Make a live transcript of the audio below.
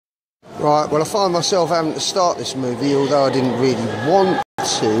Right, well I find myself having to start this movie, although I didn't really want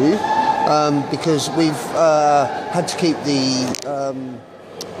to, because we've had to keep the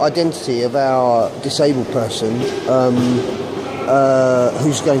identity of our disabled person,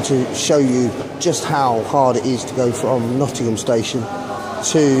 who's going to show you just how hard it is to go from Nottingham station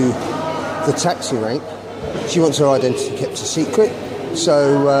to the taxi rank. She wants her identity kept a secret,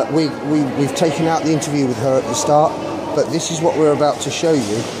 so we've taken out the interview with her at the start, but this is what we're about to show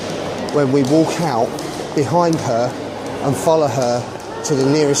you when we walk out behind her and follow her to the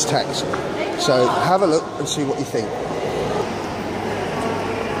nearest taxi. So have a look and see what you think.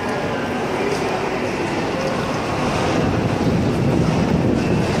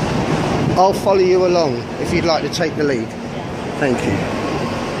 I'll follow you along if you'd like to take the lead. Thank you.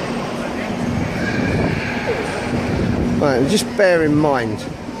 Right, and just bear in mind,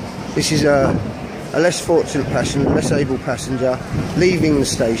 this is a less fortunate passenger, less able passenger, leaving the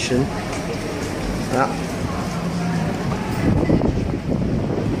station.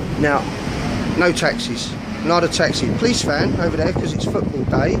 Now, no taxis, not a taxi. Police van over there because it's football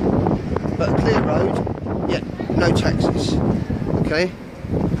day, but a clear road, yeah, no taxis, okay?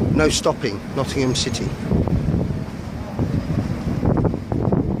 No stopping, Nottingham City.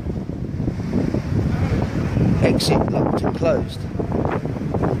 Exit locked and closed.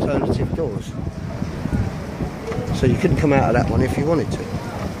 Alternative doors. So you couldn't come out of that one if you wanted to.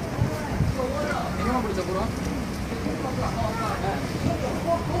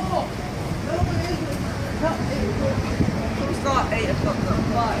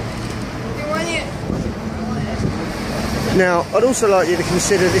 Now, I'd also like you to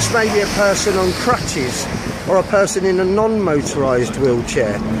consider this may be a person on crutches or a person in a non-motorised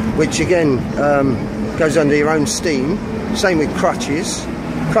wheelchair, which again goes under your own steam. Same with crutches.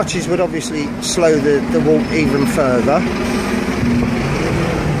 Crutches would obviously slow the walk even further.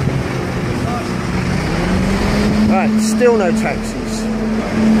 Right, still no taxis.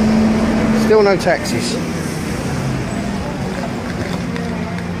 Still no taxis.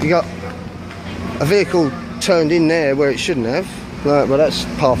 You got a vehicle turned in there where it shouldn't have. Right, well, that's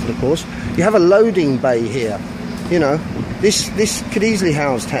par for the course. You have a loading bay here. You know, this could easily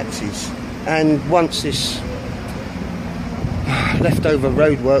house taxis. And once this leftover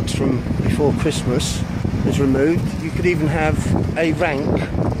roadworks from before Christmas is removed, you could even have a rank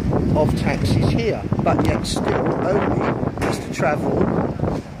of taxis here, but yet still only has to travel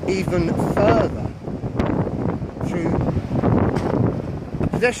even further through a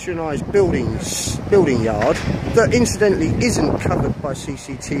pedestrianised building yard that incidentally isn't covered by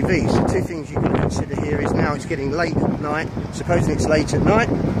CCTV. So two things you can consider here is now it's getting late at night. Supposing it's late at night,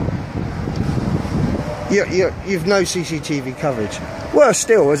 you've no CCTV coverage. Worse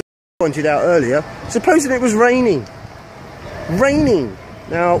still, as I pointed out earlier, supposing it was raining.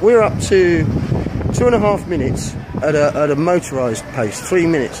 Now we're up to 2.5 minutes at a motorised pace, 3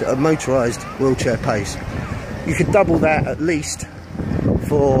 minutes at a motorised wheelchair pace. You could double that at least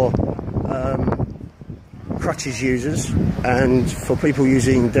for crutches users, and for people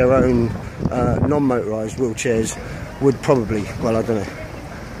using their own non-motorised wheelchairs would probably, well, I don't know,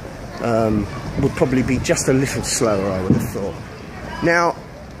 would probably be just a little slower, I would have thought. Now,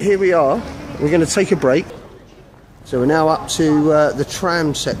 here we are. We're going to take a break. So we're now up to the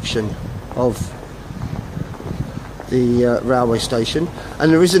tram section of the railway station,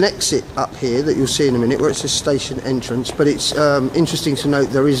 and there is an exit up here that you'll see in a minute where it says station entrance, but it's interesting to note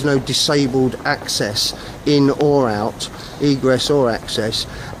there is no disabled access in or out, egress or access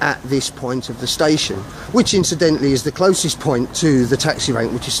at this point of the station, which incidentally is the closest point to the taxi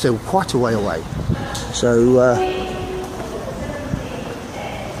rank, which is still quite a way away. So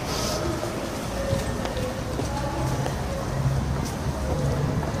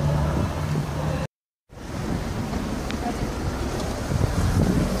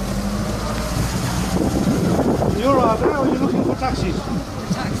You're right now, you're looking for taxis?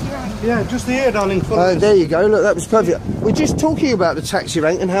 Taxi rank? Yeah, just here, darling. There you go, look, that was perfect. We're just talking about the taxi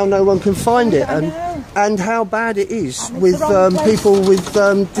rank and how no one can find it, and how bad it is with people with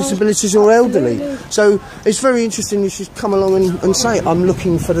disabilities or elderly. So it's very interesting you should come along and say, I'm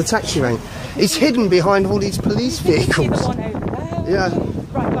looking for the taxi rank. It's hidden behind all these police vehicles. Yeah.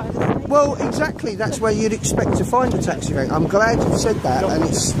 Well, exactly, that's where you'd expect to find a taxi rank. I'm glad you said that, and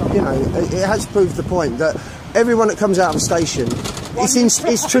it's, you know, it has proved the point that everyone that comes out of the station,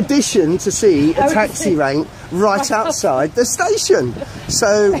 it's tradition to see a taxi rank right outside the station.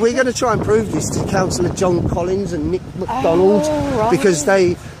 So we're going to try and prove this to Councillor John Collins and Nick MacDonald, because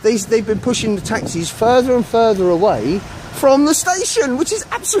they've been pushing the taxis further and further away from the station, which is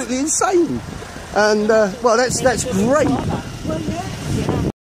absolutely insane. And well, that's great.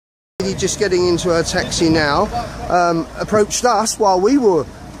 Just getting into her taxi now, approached us while we were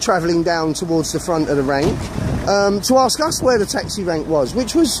travelling down towards the front of the rank to ask us where the taxi rank was,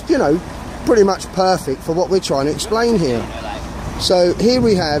 which was, you know, pretty much perfect for what we're trying to explain here. So here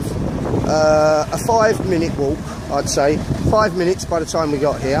we have a 5-minute walk, I'd say, 5 minutes by the time we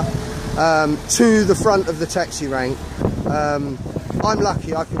got here, to the front of the taxi rank. I'm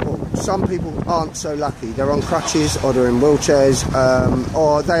lucky I can walk. Some people aren't so lucky. They're on crutches or they're in wheelchairs,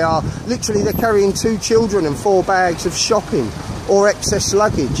 or they are literally, they're carrying 2 children and 4 bags of shopping or excess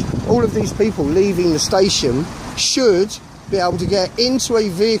luggage. All of these people leaving the station should be able to get into a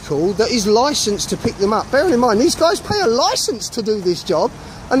vehicle that is licensed to pick them up. Bearing in mind, these guys pay a licence to do this job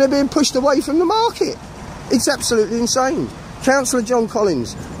and they're being pushed away from the market. It's absolutely insane. Councillor John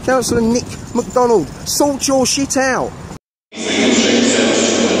Collins, Councillor Nick MacDonald, sort your shit out.